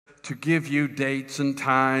to give you dates and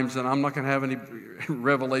times, and I'm not going to have any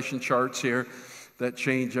Revelation charts here that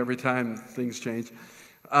change every time things change.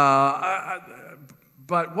 But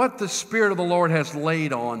what the Spirit of the Lord has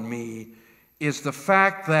laid on me is the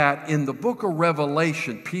fact that in the book of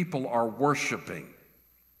Revelation, people are worshiping.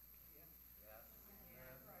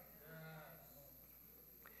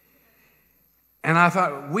 And I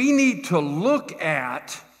thought, we need to look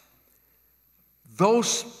at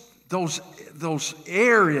those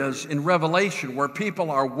areas in Revelation where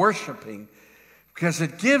people are worshiping, because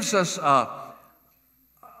it gives us a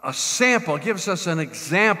sample, it gives us an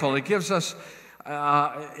example, it gives us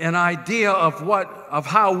an idea of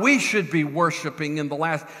how we should be worshiping in the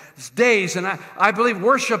last days. And I believe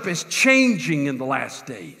worship is changing in the last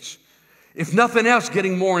days. If nothing else,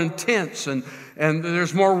 getting more intense, and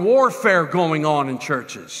there's more warfare going on in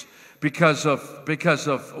churches because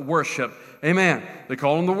of worship. Amen. They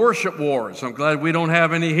call them the worship wars. I'm glad we don't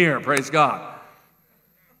have any here. Praise God.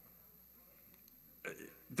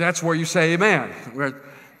 That's where you say amen.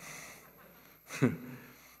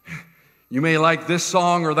 You may like this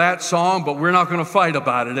song or that song, but we're not going to fight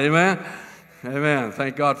about it. Amen? Amen.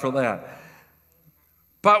 Thank God for that.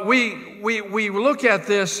 But we look at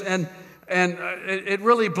this, and it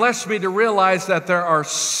really blessed me to realize that there are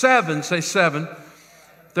seven, say seven,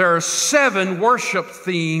 there are 7 worship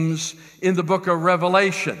themes in the book of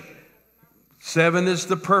Revelation. 7 is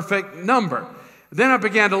the perfect number. Then I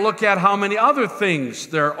began to look at how many other things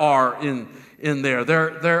there are in there.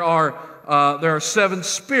 There are 7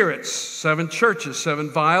 spirits, 7 churches, 7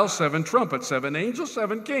 vials, 7 trumpets, 7 angels,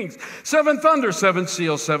 7 kings, 7 thunders, 7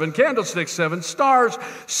 seals, 7 candlesticks, 7 stars,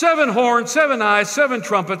 7 horns, 7 eyes, 7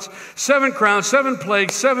 trumpets, 7 crowns, 7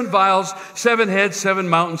 plagues, 7 vials, 7 heads, 7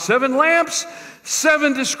 mountains, 7 lamps,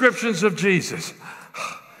 7 descriptions of Jesus.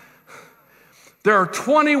 There are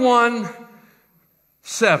 21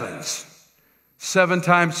 sevens. 7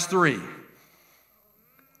 times 3.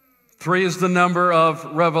 3 is the number of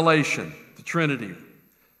Revelation, the Trinity,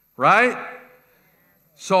 right?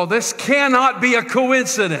 So this cannot be a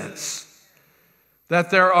coincidence that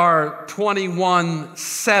there are 21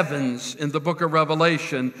 sevens in the book of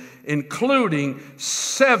Revelation, including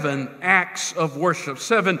 7 acts of worship,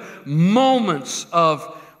 7 moments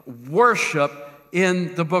of worship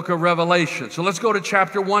in the book of Revelation. So let's go to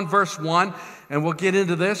chapter 1, verse 1, and we'll get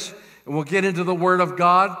into this, and we'll get into the Word of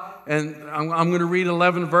God. And I'm going to read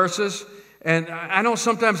 11 verses. And I know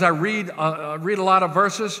sometimes I read a lot of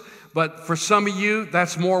verses, but for some of you,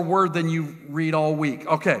 that's more word than you read all week.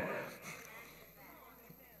 Okay.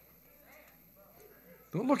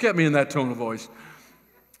 Don't look at me in that tone of voice.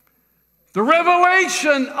 The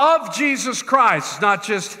revelation of Jesus Christ. It's not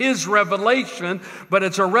just His revelation, but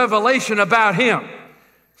it's a revelation about Him.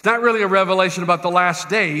 It's not really a revelation about the last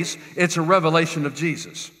days. It's a revelation of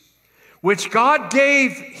Jesus, which God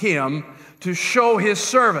gave Him to show His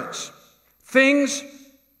servants things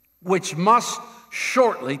which must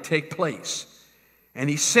shortly take place. And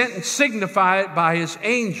He sent and signified it by His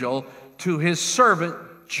angel to His servant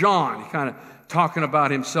John. He kind of talking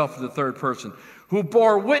about himself in the third person, who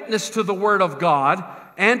bore witness to the word of God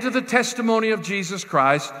and to the testimony of Jesus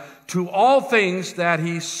Christ, to all things that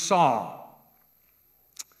he saw.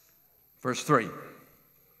 Verse 3.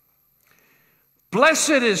 Blessed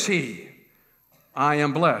is he, I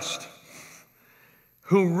am blessed,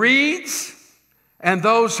 who reads and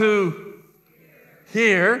those who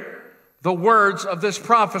hear the words of this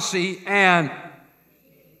prophecy, and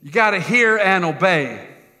you got to hear and obey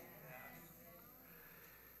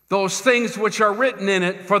those things which are written in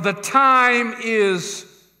it, for the time is,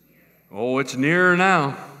 it's nearer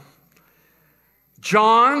now.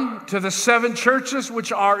 John, to the 7 churches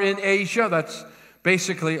which are in Asia, that's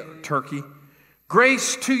basically Turkey,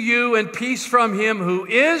 grace to you and peace from Him who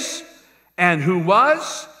is, and who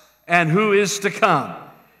was, and who is to come,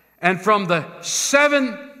 and from the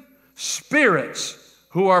 7 spirits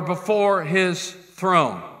who are before His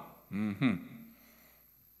throne.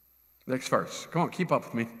 Next verse. Come on, keep up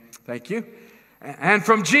with me. Thank you. And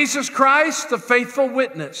from Jesus Christ, the faithful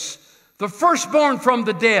witness, the firstborn from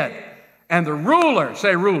the dead, and the ruler,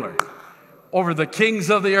 say ruler, over the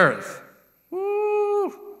kings of the earth.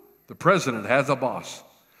 Woo! The president has a boss.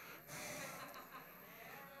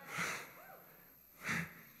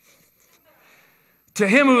 To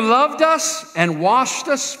Him who loved us and washed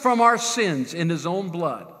us from our sins in His own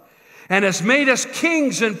blood, and has made us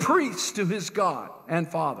kings and priests to His God and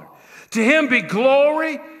Father. To Him be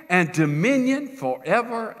glory and dominion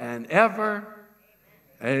forever and ever.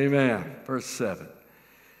 Amen. Verse 7.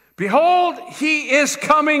 Behold, He is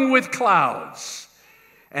coming with clouds,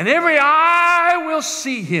 and every eye will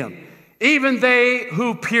see Him, even they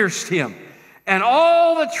who pierced him. And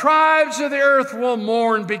all the tribes of the earth will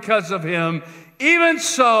mourn because of him. Even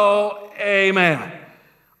so, amen.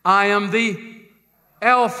 I am the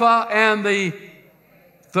Alpha and the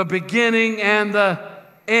beginning and the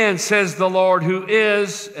end, says the Lord, who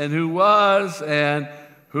is and who was and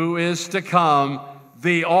who is to come,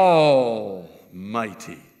 the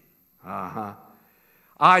Almighty.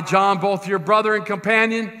 I, John, both your brother and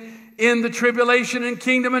companion in the tribulation and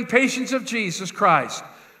kingdom and patience of Jesus Christ,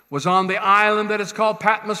 was on the island that is called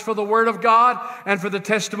Patmos for the word of God and for the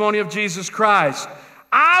testimony of Jesus Christ.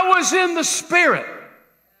 I was in the Spirit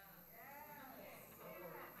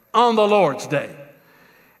on the Lord's day,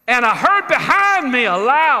 and I heard behind me a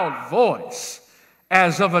loud voice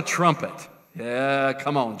as of a trumpet. Yeah,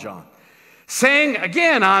 come on, John. Saying,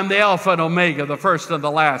 again, I'm the Alpha and Omega, the first and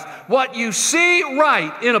the last. What you see,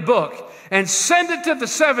 write in a book and send it to the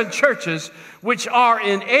 7 churches which are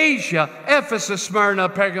in Asia: Ephesus, Smyrna,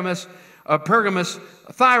 Pergamos,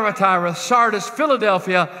 Thyatira, Sardis,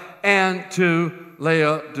 Philadelphia, and to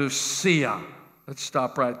Laodicea. Let's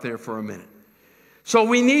stop right there for a minute. So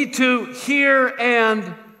we need to hear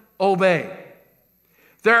and obey.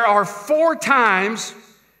 There are 4 times,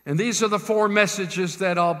 and these are the 4 messages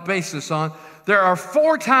that I'll base this on. There are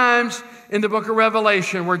 4 times in the book of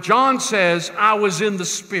Revelation where John says, I was in the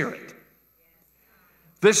Spirit.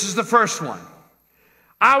 This is the first one.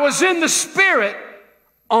 I was in the Spirit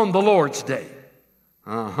on the Lord's day.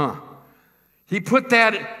 He put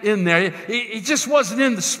that in there. He just wasn't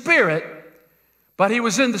in the Spirit, but he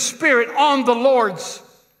was in the Spirit on the Lord's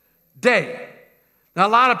day. Now, a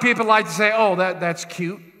lot of people like to say, oh, that's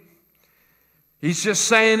cute. He's just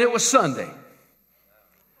saying it was Sunday.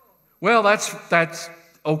 Well, that's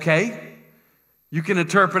okay. You can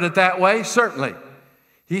interpret it that way, certainly.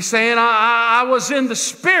 He's saying, I was in the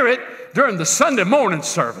Spirit during the Sunday morning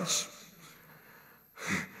service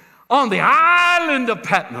on the island of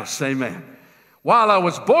Patmos, amen, while I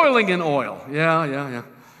was boiling in oil. Yeah.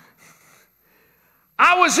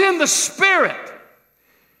 I was in the Spirit.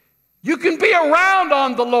 You can be around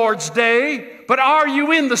on the Lord's day, but are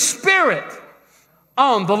you in the Spirit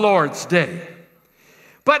on the Lord's day?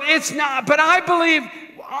 But it's not, but I believe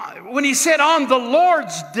when he said on the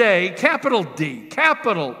Lord's day, capital D,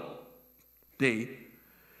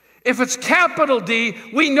 if it's capital D,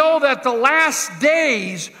 we know that the last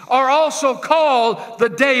days are also called the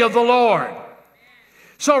day of the Lord.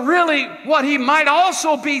 So really what he might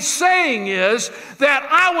also be saying is that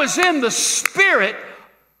I was in the Spirit.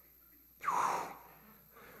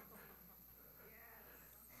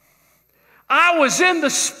 I was in the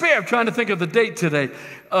Spirit. I'm trying to think of the date today.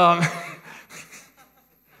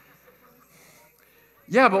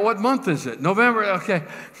 Yeah, but what month is it? November? Okay.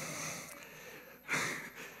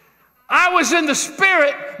 I was in the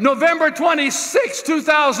Spirit November 26,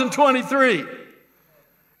 2023.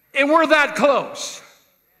 And we're that close.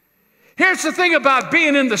 Here's the thing about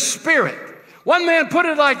being in the Spirit. One man put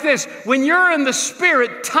it like this: when you're in the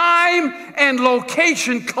Spirit, time and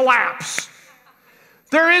location collapse.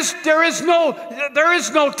 There is no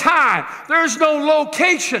time. There is no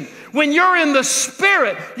location. When you're in the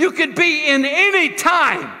Spirit, you could be in any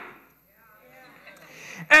time.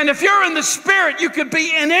 And if you're in the Spirit, you could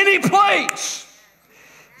be in any place.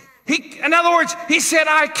 In other words, he said,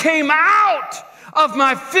 I came out of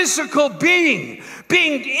my physical being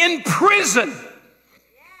in prison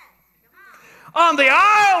on the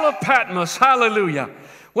Isle of Patmos. Hallelujah.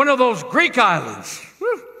 One of those Greek islands.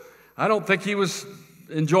 Whew. I don't think he was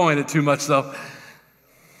enjoying it too much, though.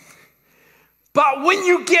 But when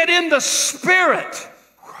you get in the Spirit,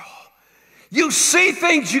 you see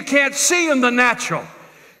things you can't see in the natural.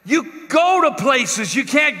 You go to places you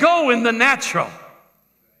can't go in the natural.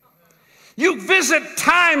 You visit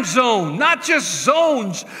time zone, not just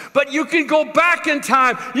zones, but you can go back in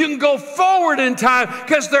time. You can go forward in time,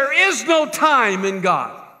 because there is no time in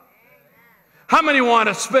God. How many want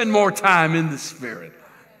to spend more time in the Spirit?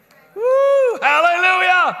 Woo,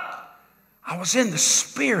 hallelujah. I was in the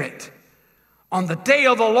Spirit on the day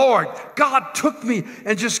of the Lord. God took me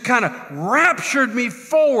and just kind of raptured me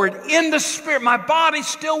forward in the Spirit. My body's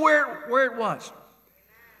still where it was.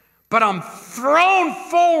 But I'm thrown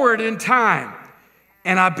forward in time,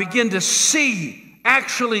 and I begin to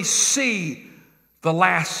actually see the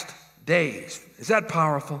last days. Is that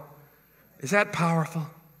powerful? Is that powerful?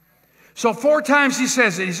 So 4 times he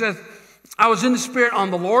says it. He says, I was in the Spirit on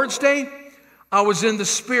the Lord's day. I was in the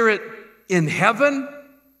Spirit in heaven.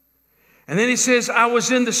 And then he says, I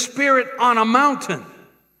was in the Spirit on a mountain.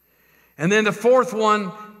 And then the 4th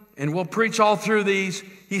one, and we'll preach all through these,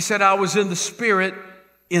 he said, I was in the Spirit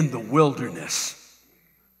in the wilderness.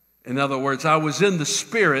 In other words, I was in the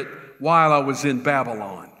Spirit while I was in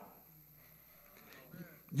Babylon.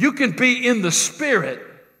 You can be in the Spirit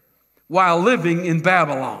while living in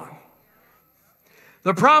Babylon.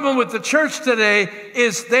 The problem with the church today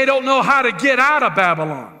is they don't know how to get out of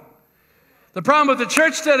Babylon. The problem with the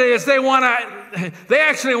church today is they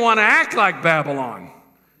actually want to act like Babylon.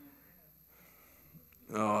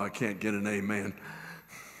 Oh, I can't get an amen.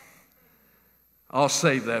 I'll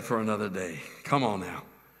save that for another day. Come on now.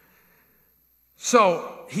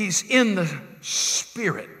 So he's in the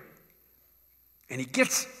Spirit, and he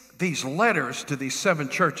gets these letters to these 7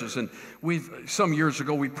 churches. And some years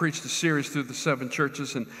ago we preached a series through the 7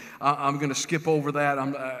 churches, and I'm going to skip over that.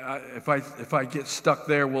 If I get stuck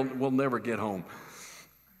there, we'll never get home.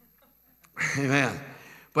 Amen.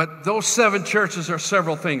 But those 7 churches are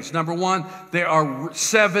several things. Number one, there are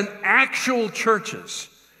 7 actual churches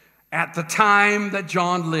at the time that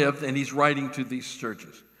John lived, and he's writing to these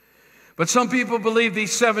churches. But some people believe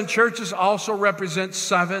these 7 churches also represent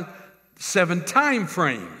seven time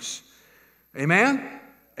frames. Amen?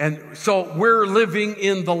 And so we're living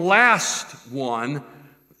in the last one,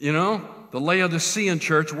 the Laodicean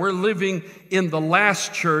church. We're living in the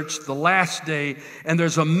last church, the last day, and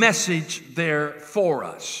there's a message there for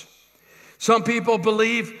us. Some people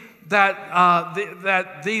believe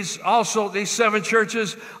that these 7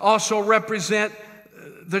 churches also represent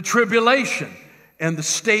the tribulation and the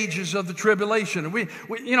stages of the tribulation. We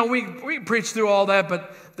preach through all that,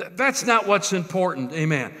 but that's not what's important.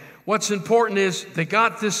 Amen. What's important is they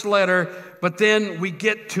got this letter, but then we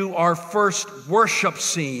get to our first worship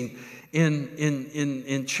scene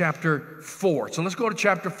in chapter 4. So let's go to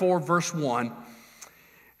chapter 4, verse 1.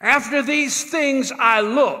 After these things I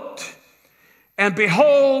looked, and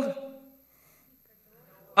behold,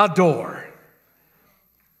 a door.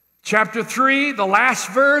 Chapter 3, the last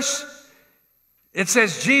verse, it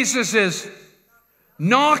says Jesus is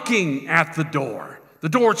knocking at the door. The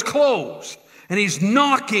door's closed, and he's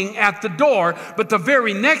knocking at the door. But the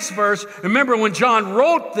very next verse, remember when John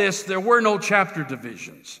wrote this, there were no chapter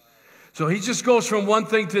divisions. So he just goes from one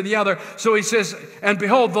thing to the other. So he says, and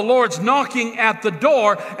behold, the Lord's knocking at the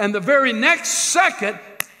door. And the very next second,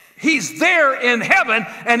 he's there in heaven,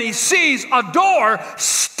 and he sees a door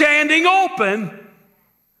standing open.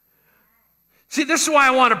 See, this is why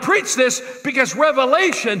I want to preach this, because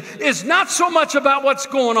Revelation is not so much about what's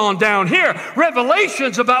going on down here.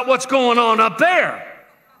 Revelation's about what's going on up there.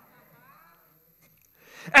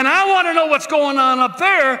 And I want to know what's going on up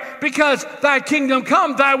there, because thy kingdom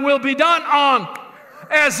come, thy will be done on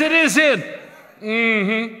as it is in.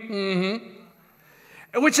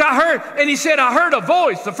 Which I heard, and he said, I heard a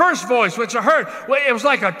voice, the first voice, which I heard, it was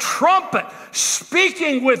like a trumpet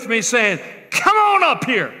speaking with me saying, come on up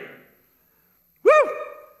here. Woo!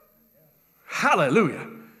 Hallelujah.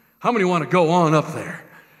 How many want to go on up there?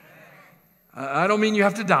 I don't mean you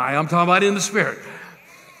have to die. I'm talking about in the Spirit.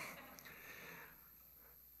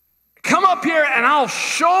 Come up here and I'll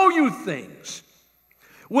show you things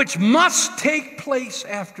which must take place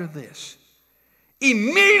after this.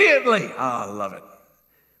 Immediately. Oh, I love it.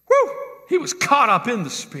 Woo! He was caught up in the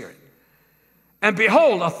Spirit. And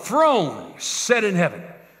behold, a throne set in heaven.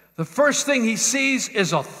 The first thing he sees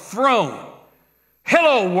is a throne.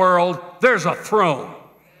 Hello, world, there's a throne.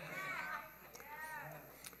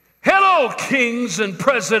 Hello, kings and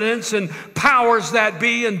presidents and powers that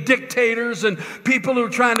be and dictators and people who are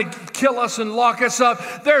trying to kill us and lock us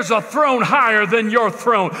up. There's a throne higher than your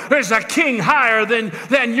throne. There's a king higher than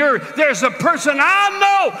your. There's a person I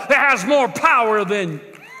know that has more power than you.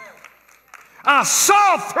 I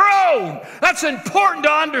saw a throne. That's important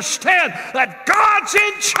to understand, that God's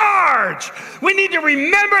in charge. We need to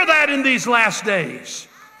remember that in these last days.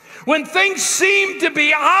 When things seem to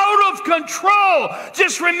be out of control,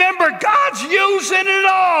 just remember God's using it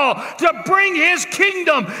all to bring his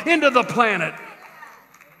kingdom into the planet.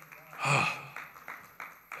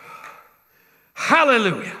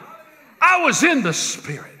 Hallelujah. I was in the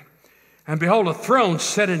Spirit, and behold, a throne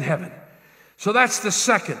set in heaven. So that's the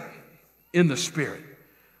second. In the Spirit.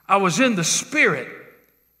 I was in the Spirit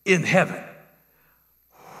in heaven.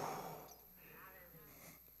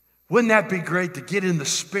 Wouldn't that be great to get in the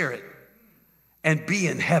Spirit and be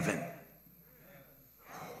in heaven?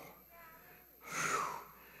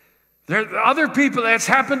 There are other people, that's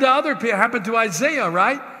happened to other people, happened to Isaiah,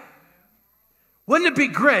 right? Wouldn't it be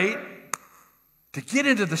great to get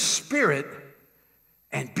into the Spirit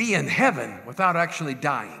and be in heaven without actually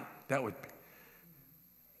dying? That would be.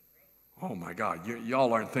 Oh my God,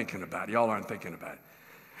 y'all aren't thinking about it. Y'all aren't thinking about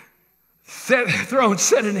it. Throne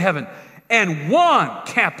set in heaven, and one,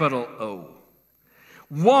 capital O,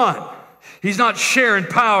 one He's not sharing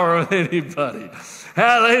power with anybody.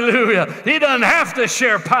 Hallelujah. He doesn't have to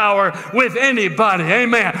share power with anybody.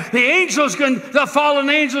 Amen. The fallen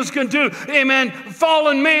angels can do, amen,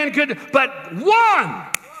 fallen man could, but one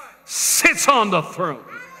sits on the throne.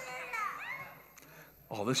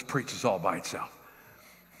 Oh, this preaches all by itself.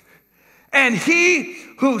 And he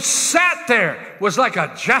who sat there was like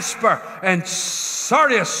a jasper and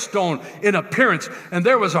sardius stone in appearance. And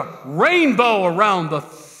there was a rainbow around the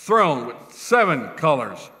throne with 7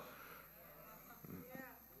 colors.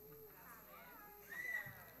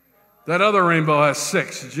 That other rainbow has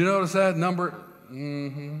 6. Did you notice that number?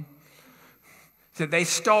 Said they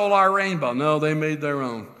stole our rainbow. No, they made their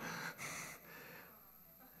own.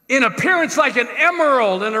 In appearance like an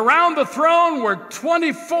emerald, and around the throne were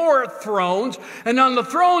 24 thrones, and on the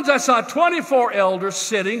thrones I saw 24 elders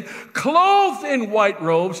sitting, clothed in white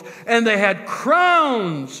robes, and they had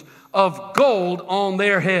crowns of gold on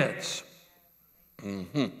their heads.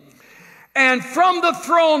 And from the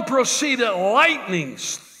throne proceeded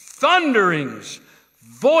lightnings, thunderings,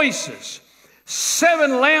 voices.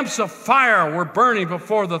 7 lamps of fire were burning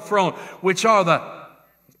before the throne, which are the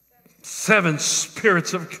 7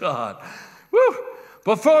 spirits of God. Woo!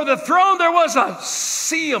 Before the throne there was a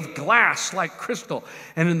sea of glass like crystal,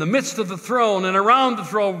 and in the midst of the throne and around the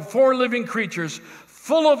throne 4 living creatures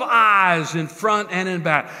full of eyes in front and in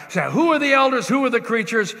back. So who are the elders? Who are the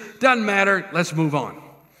creatures? Doesn't matter. Let's move on.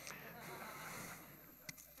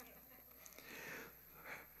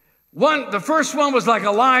 The first one was like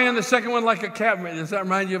a lion, the second one like a cat. Does that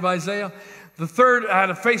remind you of Isaiah? The third had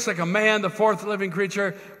a face like a man. The fourth living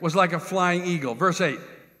creature was like a flying eagle. Verse 8.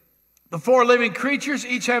 The 4 living creatures,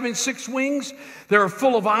 each having 6 wings, they are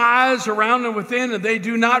full of eyes around and within, and they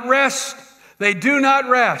do not rest. They do not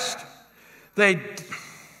rest. They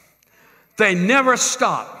never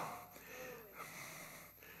stop.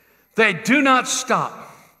 They do not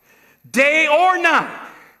stop, day or night,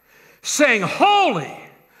 saying, Holy,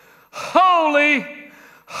 holy,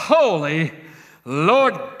 holy,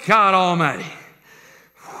 Lord God Almighty.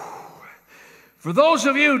 For those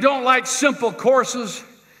of you who don't like simple courses,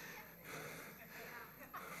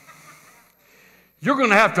 you're going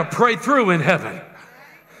to have to pray through in heaven.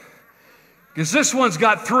 Because this one's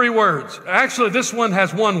got 3 words. Actually, this one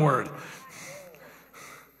has 1 word.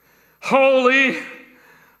 Holy,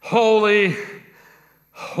 holy,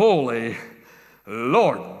 holy,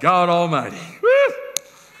 Lord God Almighty. Woo!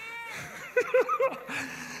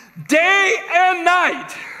 Day and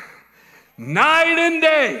night, night and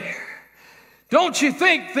day. Don't you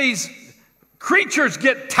think these creatures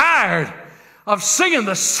get tired of singing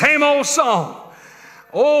the same old song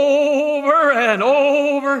over and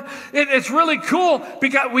over? It's really cool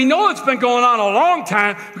because we know it's been going on a long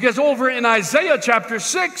time, because over in Isaiah chapter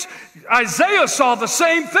 6, Isaiah saw the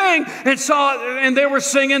same thing and they were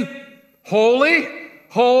singing, Holy,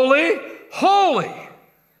 holy, holy.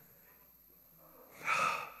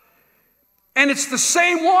 And it's the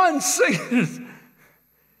same one singing.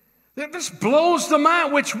 This blows the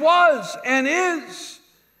mind, which was and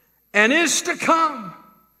is to come.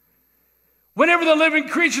 Whenever the living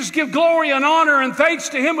creatures give glory and honor and thanks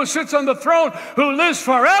to him who sits on the throne, who lives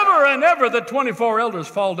forever and ever, the 24 elders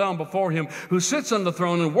fall down before him who sits on the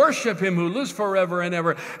throne and worship him who lives forever and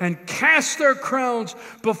ever, and cast their crowns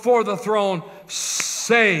before the throne,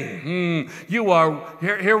 saying,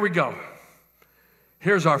 here we go.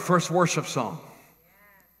 Here's our first worship song.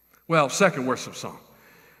 Well, second worship song.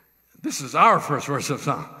 This is our first worship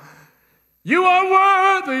song. You are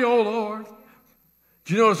worthy, O Lord.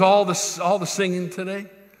 Do you notice all the singing today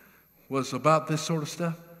was about this sort of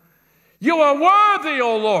stuff? You are worthy,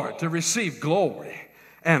 O Lord, to receive glory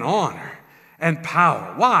and honor and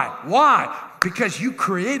power. Why? Why? Because you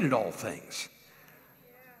created all things.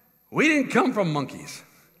 We didn't come from monkeys.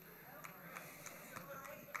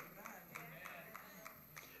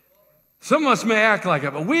 Some of us may act like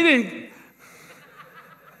it, but we didn't.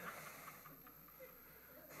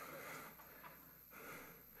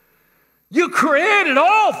 You created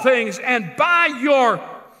all things, and by your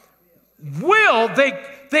will,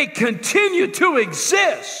 they continue to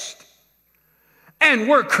exist and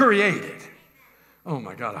were created. Oh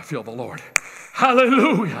my God, I feel the Lord.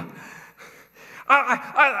 Hallelujah.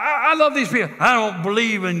 I love these people. I don't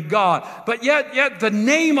believe in God. But yet the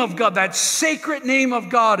name of God, that sacred name of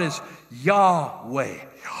God is Yahweh.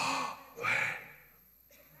 Yahweh.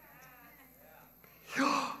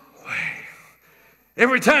 Yahweh.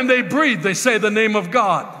 Every time they breathe, they say the name of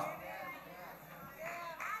God.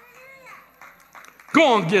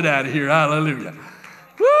 Go on, get out of here. Hallelujah.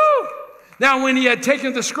 Woo! Now when he had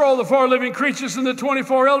taken the scroll, the 4 living creatures and the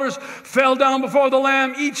 24 elders fell down before the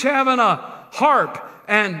Lamb, each having a harp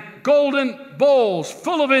and golden bowls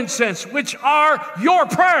full of incense, which are your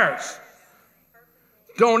prayers.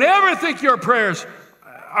 Don't ever think your prayers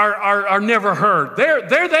are never heard.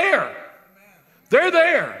 They're there. They're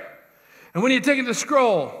there. And when he had taken the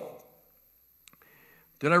scroll,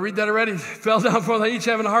 did I read that already? Fell down before them, each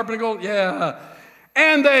having a harp and a gold. Yeah.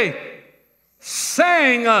 And they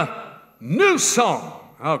sang a new song.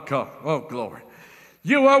 Oh, God. Oh, glory.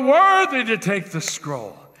 You are worthy to take the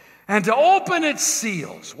scroll and to open its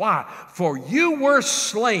seals. Why? For you were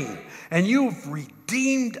slain, and you've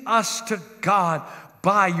redeemed us to God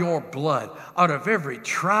by your blood out of every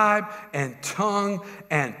tribe and tongue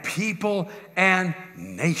and people and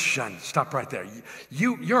nation. Stop right there.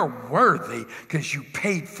 You're worthy because you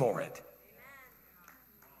paid for it.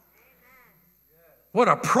 What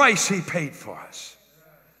a price he paid for us.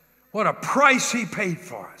 What a price he paid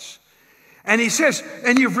for us. And he says,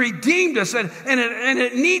 and you've redeemed us. And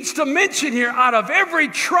it needs to mention here, out of every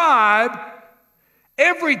tribe,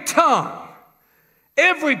 every tongue,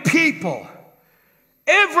 every people,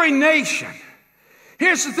 every nation.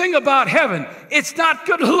 Here's the thing about heaven. It's not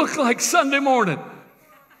going to look like Sunday morning.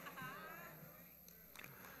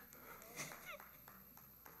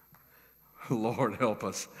 Lord, help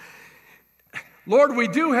us. Lord, we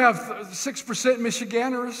do have 6%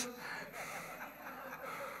 Michiganders.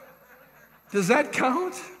 Does that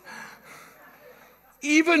count?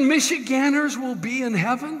 Even Michiganders will be in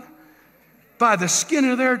heaven by the skin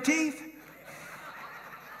of their teeth.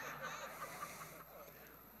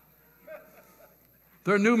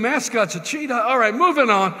 Their new mascot's a cheetah. All right, moving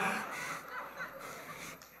on.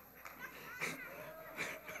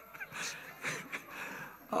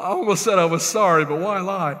 I almost said I was sorry, but why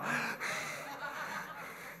lie?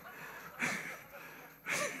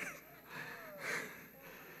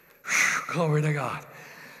 Glory to God.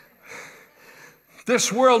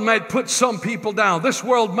 This world might put some people down. This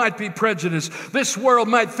world might be prejudiced. This world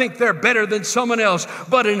might think they're better than someone else.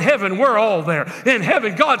 But in heaven, we're all there. In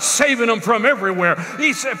heaven, God's saving them from everywhere.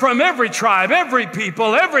 He's from every tribe, every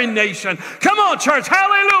people, every nation. Come on, church.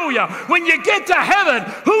 Hallelujah. When you get to heaven,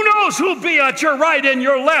 who knows who'll be at your right and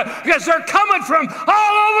your left? Because they're coming from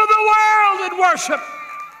all over the world in worship.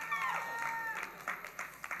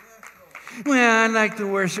 Well, I like to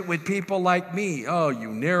worship with people like me. Oh,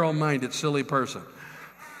 you narrow-minded, silly person.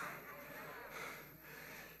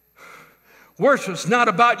 Worship's not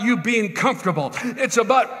about you being comfortable. It's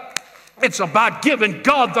about giving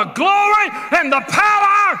God the glory and the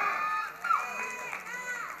power.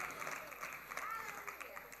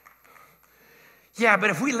 Yeah, but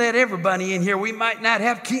if we let everybody in here, we might not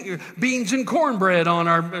have beans and cornbread on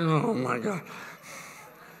our... Oh, my God.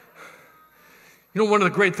 You know, one of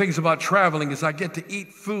the great things about traveling is I get to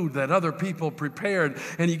eat food that other people prepared,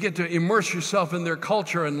 and you get to immerse yourself in their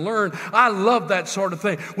culture and learn. I love that sort of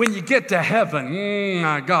thing. When you get to heaven,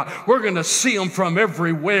 my God, we're going to see them from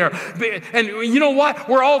everywhere. And you know what?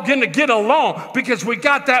 We're all going to get along because we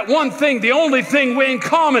got that one thing, the only thing we in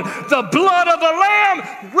common. The blood of the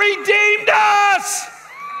Lamb redeemed us.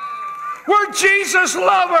 We're Jesus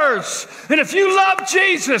lovers. And if you love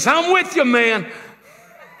Jesus, I'm with you, man.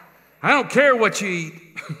 I don't care what you eat.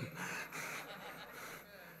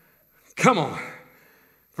 Come on.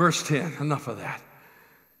 Verse 10, enough of that.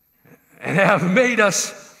 And have made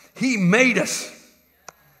us, he made us.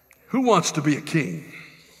 Who wants to be a king?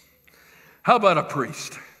 How about a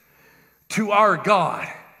priest? To our God.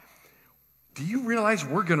 Do you realize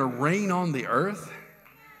we're going to reign on the earth?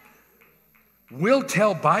 We'll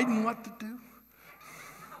tell Biden what to do.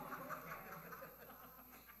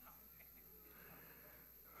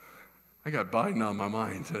 I got Biden on my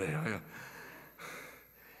mind today.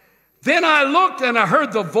 Then I looked and I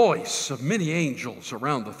heard the voice of many angels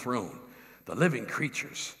around the throne, the living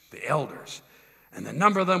creatures, the elders. And the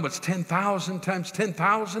number of them was 10,000 times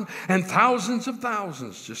 10,000 and thousands of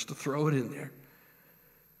thousands, just to throw it in there.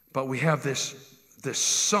 But we have this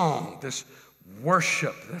song, this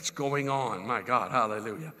worship that's going on. My God,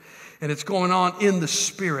 hallelujah. And it's going on in the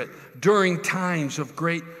Spirit during times of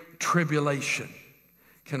great tribulation.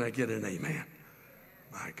 Can I get an amen?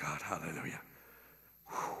 My God, hallelujah.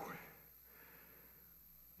 Whew.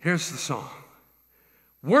 Here's the song.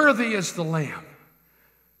 Worthy is the Lamb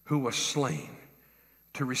who was slain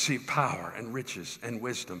to receive power and riches and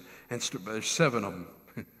wisdom. And there's 7 of them.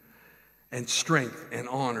 And strength and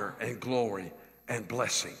honor and glory and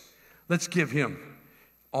blessing. Let's give him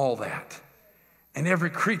all that. And every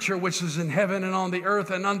creature which is in heaven and on the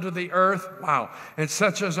earth and under the earth, wow, and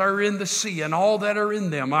such as are in the sea and all that are in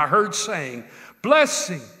them, I heard saying,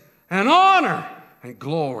 blessing and honor and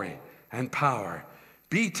glory and power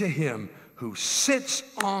be to him who sits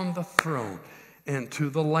on the throne and to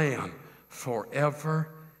the Lamb forever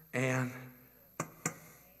and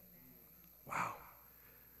wow.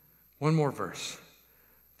 One more verse.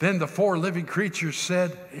 Then the 4 living creatures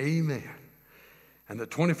said, Amen. And the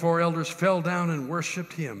 24 elders fell down and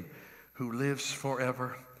worshiped him who lives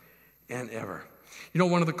forever and ever. You know,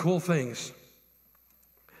 one of the cool things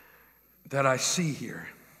that I see here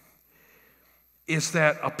is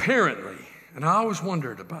that apparently, and I always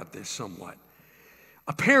wondered about this somewhat,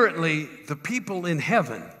 apparently the people in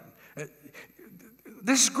heaven,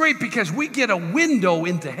 this is great because we get a window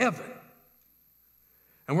into heaven.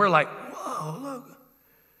 And we're like, whoa, look.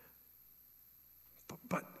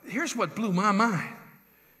 But here's what blew my mind.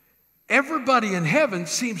 Everybody in heaven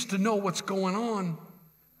seems to know what's going on.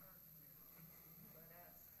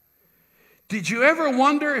 Did you ever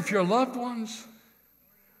wonder if your loved ones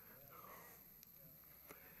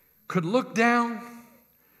could look down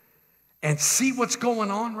and see what's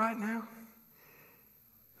going on right now?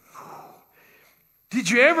 Did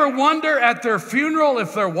you ever wonder at their funeral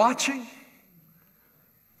if they're watching?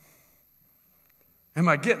 Am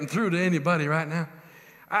I getting through to anybody right now?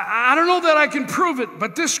 I don't know that I can prove it,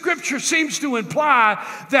 but this scripture seems to imply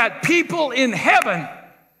that people in heaven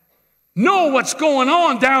know what's going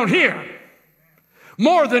on down here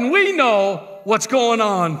more than we know what's going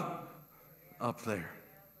on up there.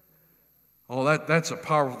 Oh, that's a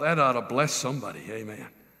powerful, that ought to bless somebody. Amen.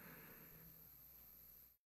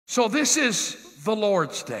 So this is the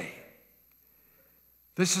Lord's Day.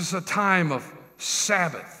 This is a time of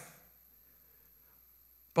Sabbath.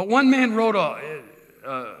 But one man wrote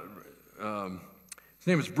his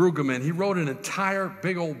name is Brueggemann. He wrote an entire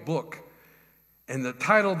big old book. And the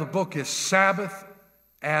title of the book is Sabbath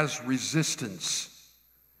as Resistance.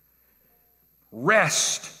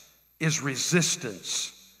 Rest is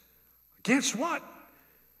resistance. Against what?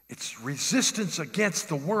 It's resistance against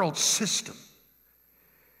the world system.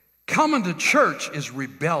 Coming to church is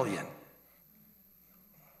rebellion.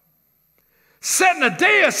 Setting a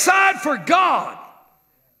day aside for God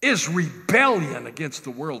is rebellion against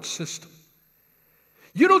the world system.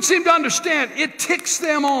 You don't seem to understand. It ticks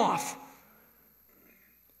them off.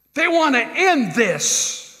 They want to end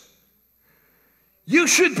this. You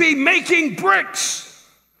should be making bricks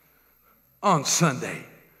on Sunday.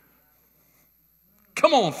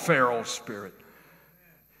 Come on, Pharaoh spirit.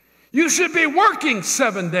 You should be working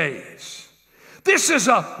 7 days. This is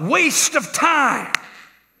a waste of time.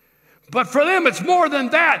 But for them, it's more than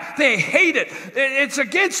that. They hate it. It's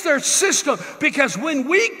against their system because when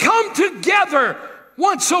we come together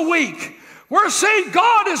once a week, we're saying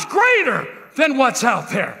God is greater than what's out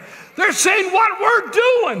there. They're saying what we're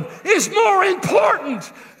doing is more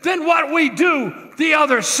important than what we do the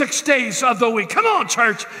other 6 days of the week. Come on,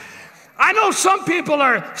 church. I know some people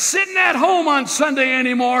are sitting at home on Sunday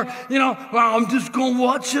anymore. You know, well, I'm just going to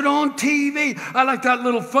watch it on TV. I like that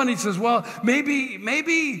little funny. He says, well,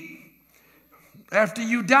 maybe after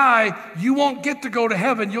you die, you won't get to go to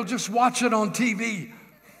heaven. You'll just watch it on TV.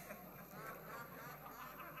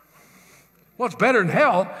 Well, it's better than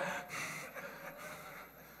hell.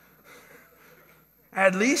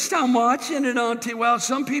 At least I'm watching it on TV. Well,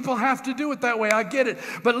 some people have to do it that way. I get it.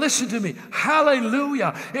 But listen to me.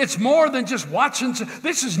 Hallelujah. It's more than just watching.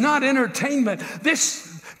 This is not entertainment.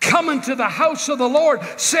 This coming to the house of the Lord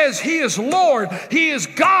says he is Lord. He is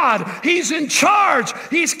God. He's in charge.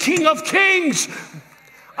 He's King of Kings.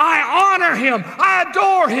 I honor him. I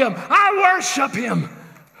adore him. I worship him.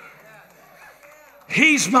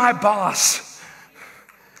 He's my boss.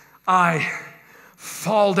 I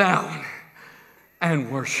fall down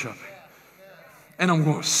and worship. And I'm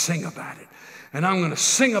going to sing about it. And I'm going to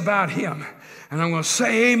sing about him. And I'm going to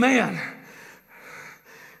say amen.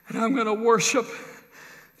 And I'm going to worship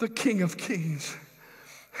the King of Kings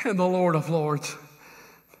and the Lord of Lords.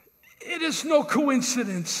 It is no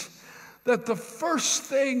coincidence that the first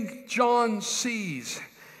thing John sees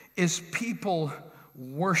is people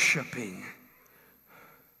worshiping.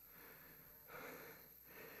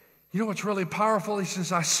 You know what's really powerful? He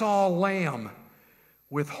says, I saw a lamb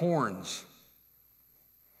with horns.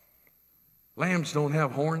 Lambs don't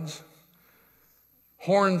have horns.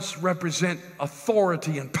 Horns represent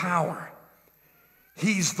authority and power.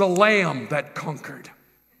 He's the lamb that conquered.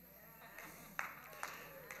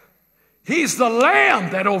 He's the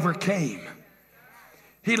lamb that overcame.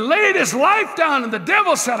 He laid his life down and the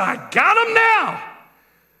devil said, I got him now.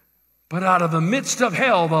 But out of the midst of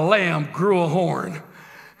hell, the lamb grew a horn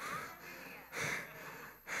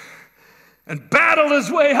and battled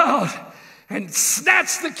his way out and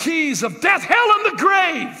snatched the keys of death, hell, and the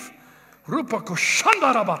grave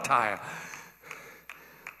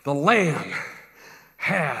The Lamb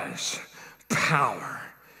has power.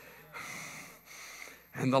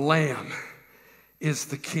 And the Lamb is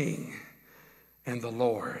the King and the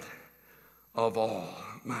Lord of all.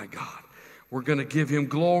 My God. We're going to give him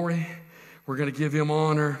glory. We're going to give him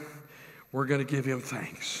honor. We're going to give him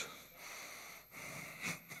thanks.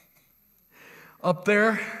 Up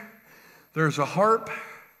there, there's a harp.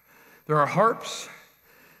 There are harps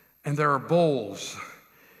and there are bowls.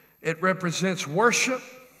 It represents worship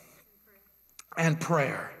and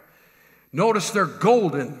prayer. Notice they're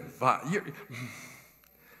golden.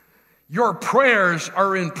 Your prayers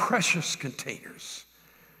are in precious containers.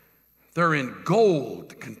 They're in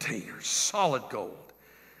gold containers, solid gold.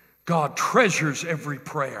 God treasures every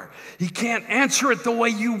prayer. He can't answer it the way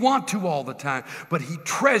you want to all the time, but he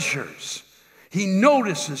treasures. He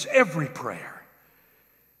notices every prayer.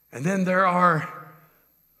 And then there are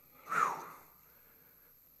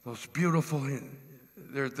those beautiful,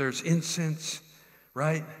 there's incense,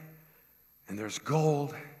 right? And there's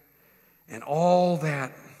gold. And all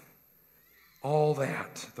that,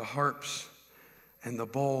 the harps and the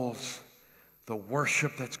bowls, the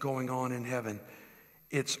worship that's going on in heaven,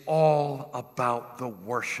 it's all about the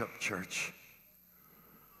worship, church.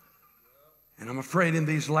 And I'm afraid in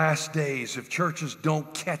these last days, if churches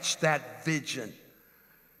don't catch that vision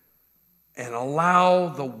and allow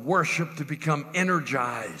the worship to become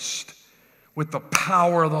energized with the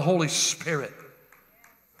power of the Holy Spirit,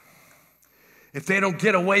 if they don't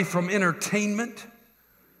get away from entertainment,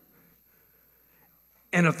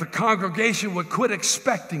 and if the congregation would quit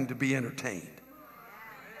expecting to be entertained.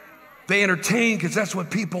 They entertain because that's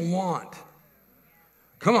what people want.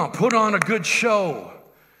 Come on, put on a good show.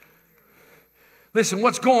 Listen,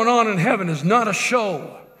 what's going on in heaven is not a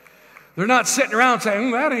show. They're not sitting around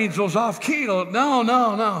saying, that angel's off key.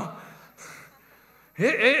 No.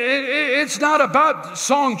 It's not about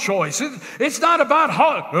song choice. It's not about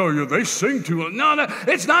how they sing to it. No.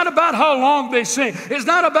 It's not about how long they sing. It's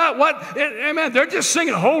not about what. Amen. They're just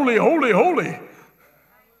singing holy, holy, holy.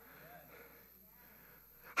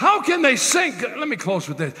 How can they sing? Let me close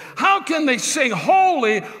with this. How can they sing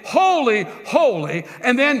holy, holy, holy,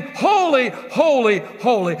 and then holy, holy,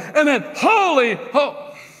 holy, and then holy, holy?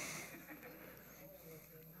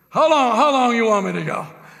 How long you want me to go?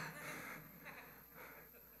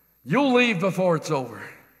 You'll leave before it's over.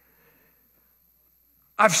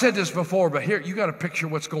 I've said this before, but here, you got to picture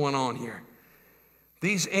what's going on here.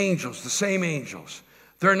 These angels, the same angels,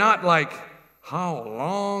 they're not like, how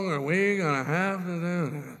long are we going to have to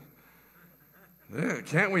do this?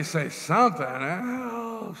 Can't we say something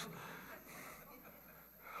else?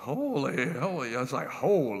 Holy, holy. It's like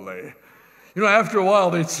holy. You know, after a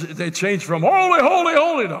while, they change from holy, holy,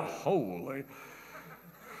 holy to holy.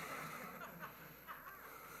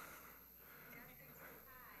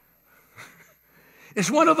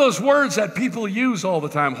 It's one of those words that people use all the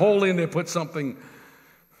time, holy, and they put something.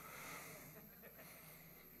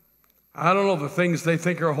 I don't know, the things they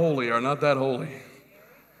think are holy are not that holy.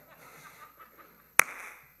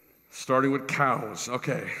 Starting with cows,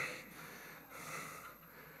 okay.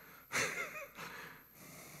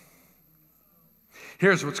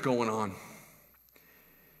 Here's what's going on.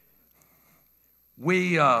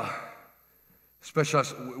 We, especially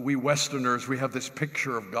us, we Westerners, we have this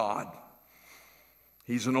picture of God.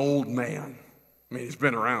 He's an old man. I mean, he's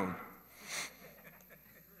been around.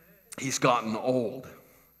 He's gotten old.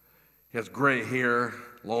 He has gray hair,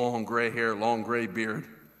 long gray beard.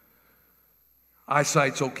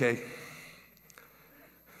 Eyesight's okay.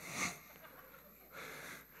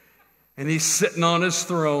 And he's sitting on his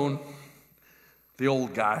throne, the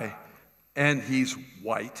old guy, and he's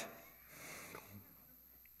white.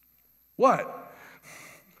 What?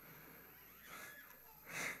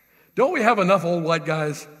 Don't we have enough old white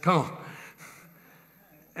guys? Come on.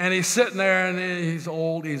 And he's sitting there, and he's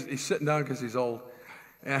old. He's sitting down because he's old.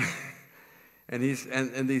 And these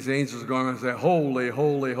angels are going around and say, holy,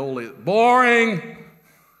 holy, holy. Boring.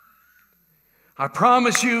 I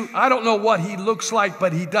promise you, I don't know what he looks like,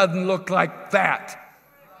 but he doesn't look like that.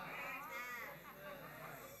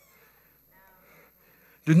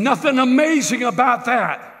 There's nothing amazing about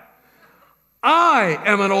that. I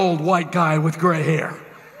am an old white guy with gray hair.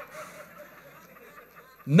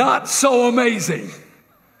 Not so amazing.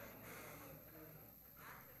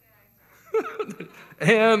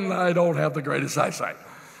 And I don't have the greatest eyesight.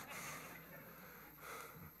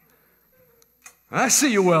 I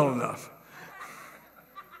see you well enough.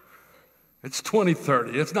 It's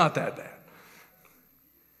 20/30. It's not that bad.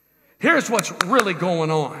 Here's what's really going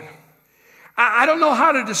on. I don't know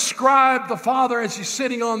how to describe the Father as he's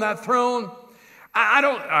sitting on that throne.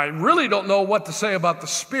 I really don't know what to say about the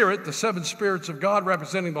Spirit, the 7 spirits of God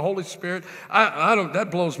representing the Holy Spirit. That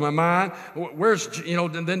blows my mind.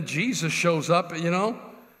 And then Jesus shows up,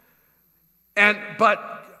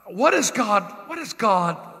 But what does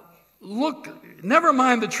God look, never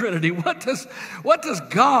mind the Trinity, what does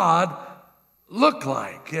God look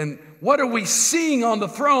like? And what are we seeing on the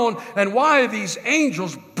throne? And why are these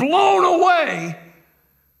angels blown away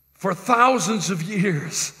for thousands of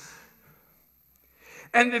years?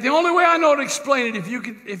 And the only way I know to explain it,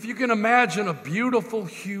 if you can imagine a beautiful,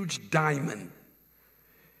 huge diamond,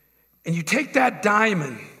 and you take that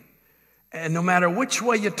diamond, and no matter which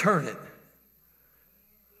way you turn it,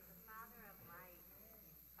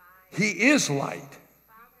 he is light.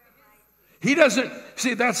 He doesn't,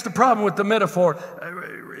 see, that's the problem with the metaphor.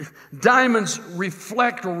 Diamonds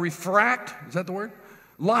reflect or refract, is that the word?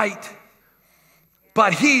 Light.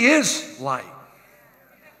 But he is light.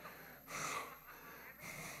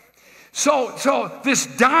 So this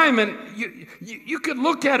diamond, you could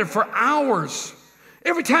look at it for hours.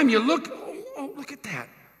 Every time you look, oh, look at that.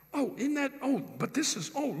 Oh, isn't that, but this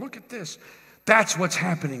is, look at this. That's what's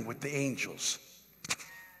happening with the angels.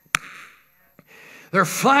 They're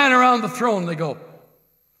flying around the throne. They go,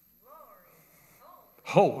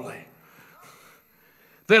 holy.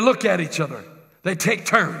 They look at each other. They take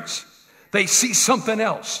turns. They see something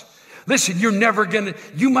else. Listen,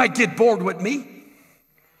 you might get bored with me.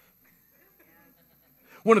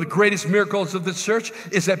 One of the greatest miracles of this church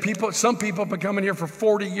is that some people have been coming here for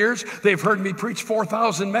 40 years. They've heard me preach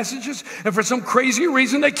 4,000 messages, and for some crazy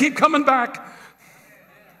reason, they keep coming back.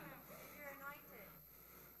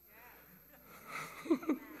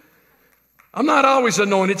 I'm not always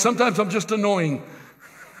anointed. Sometimes I'm just annoying.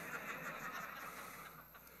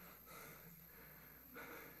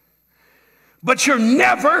 But you're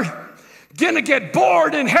never going to get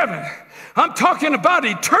bored in heaven. I'm talking about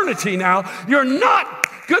eternity now. You're not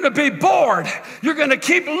going to be bored. You're going to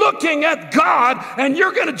keep looking at God, and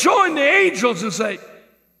you're going to join the angels and say,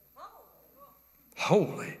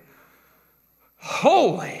 holy,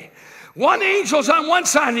 holy. One angel's on one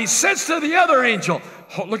side, and he says to the other angel,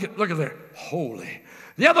 look at there, holy.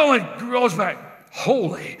 The other one goes back,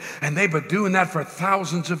 holy. And they've been doing that for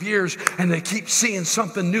thousands of years, and they keep seeing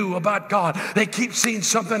something new about God. They keep seeing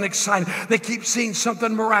something exciting. They keep seeing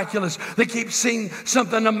something miraculous. They keep seeing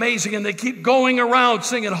something amazing, and they keep going around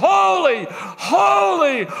singing, holy,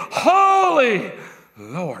 holy, holy,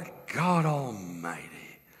 Lord God Almighty.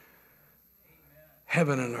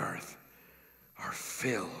 Heaven and earth are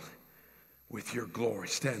filled with your glory.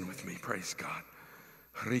 Stand with me, praise God.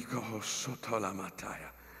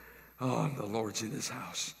 Oh, the Lord's in his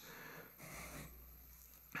house.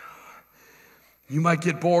 You might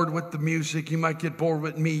get bored with the music. You might get bored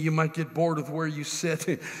with me. You might get bored with where you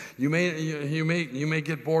sit. You may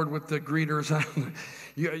get bored with the greeters.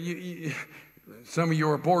 Some of you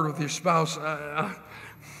are bored with your spouse.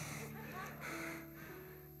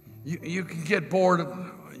 You can get bored.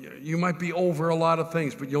 You might be over a lot of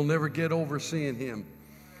things, but you'll never get over seeing him.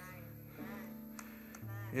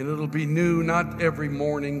 And it'll be new, not every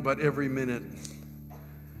morning, but every minute.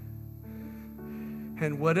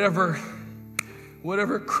 And whatever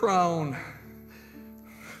crown,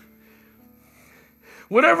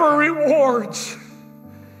 whatever rewards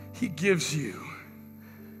he gives you.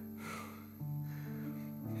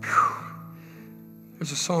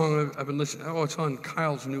 There's a song I've been listening to. It's on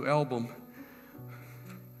Kyle's new album.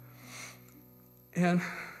 And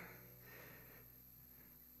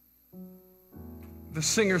the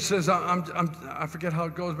singer says, I forget how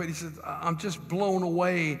it goes, but he says, I'm just blown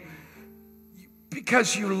away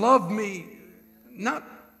because you love me,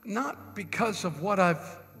 not because of what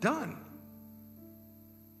I've done.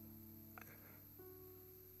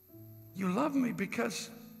 You love me because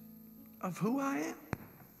of who I am,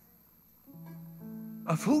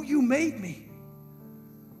 of who you made me.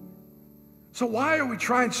 So why are we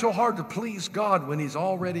trying so hard to please God when he's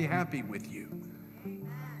already happy with you?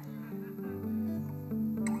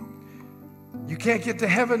 You can't get to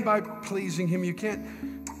heaven by pleasing him. You can't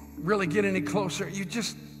really get any closer. You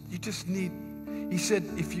just need, he said,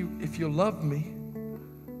 if you love me,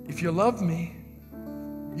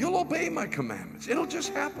 you'll obey my commandments. It'll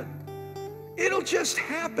just happen. It'll just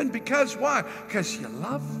happen because why? Because you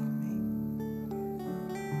love me.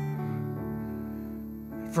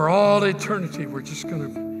 For all eternity, we're just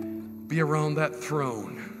going to be around that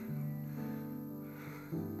throne.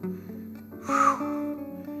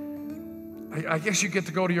 I guess you get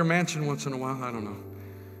to go to your mansion once in a while. I don't know.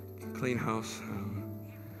 Clean house.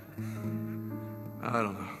 I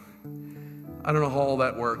don't know. I don't know how all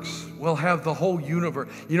that works. We'll have the whole universe.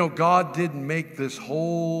 You know, God did make this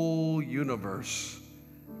whole universe.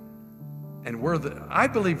 And I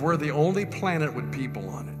believe we're the only planet with people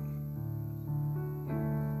on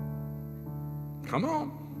it. Come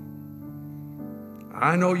on.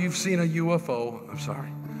 I know you've seen a UFO. I'm sorry.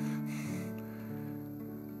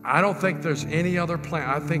 I don't think there's any other planet.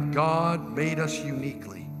 I think God made us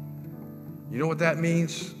uniquely. You know what that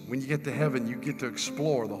means? When you get to heaven, you get to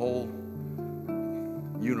explore the whole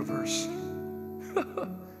universe.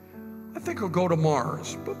 I think we'll go to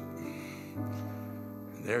Mars. But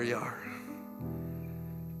there you are.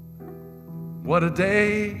 What a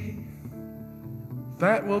day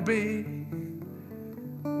that will be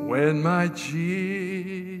when my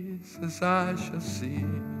Jesus I shall see.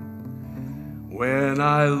 When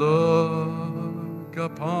I look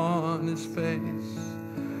upon his face,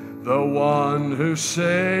 the one who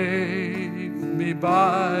saved me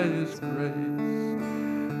by his grace,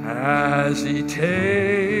 as he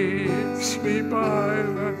takes me by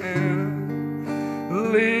the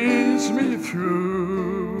hand, leads me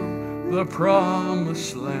through the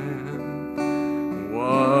promised land.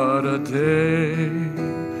 What a day,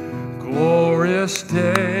 glorious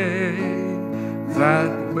day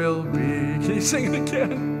that will be. Can you sing it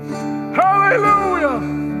again? Hallelujah!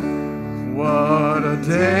 What a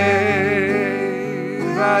day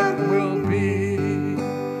that will be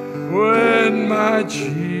when my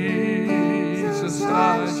Jesus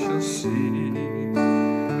I shall see,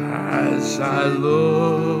 as I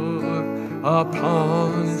look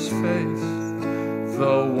upon his face,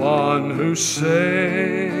 the one who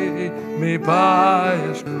saved me by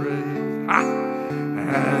his grace.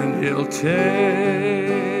 And he'll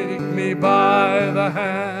take me by the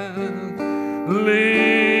hand,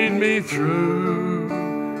 lead me through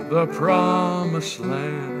the promised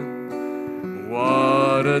land.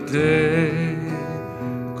 What a day,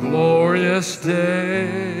 glorious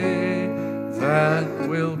day that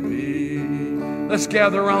will be. Let's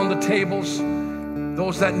gather around the tables.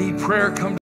 Those that need prayer, come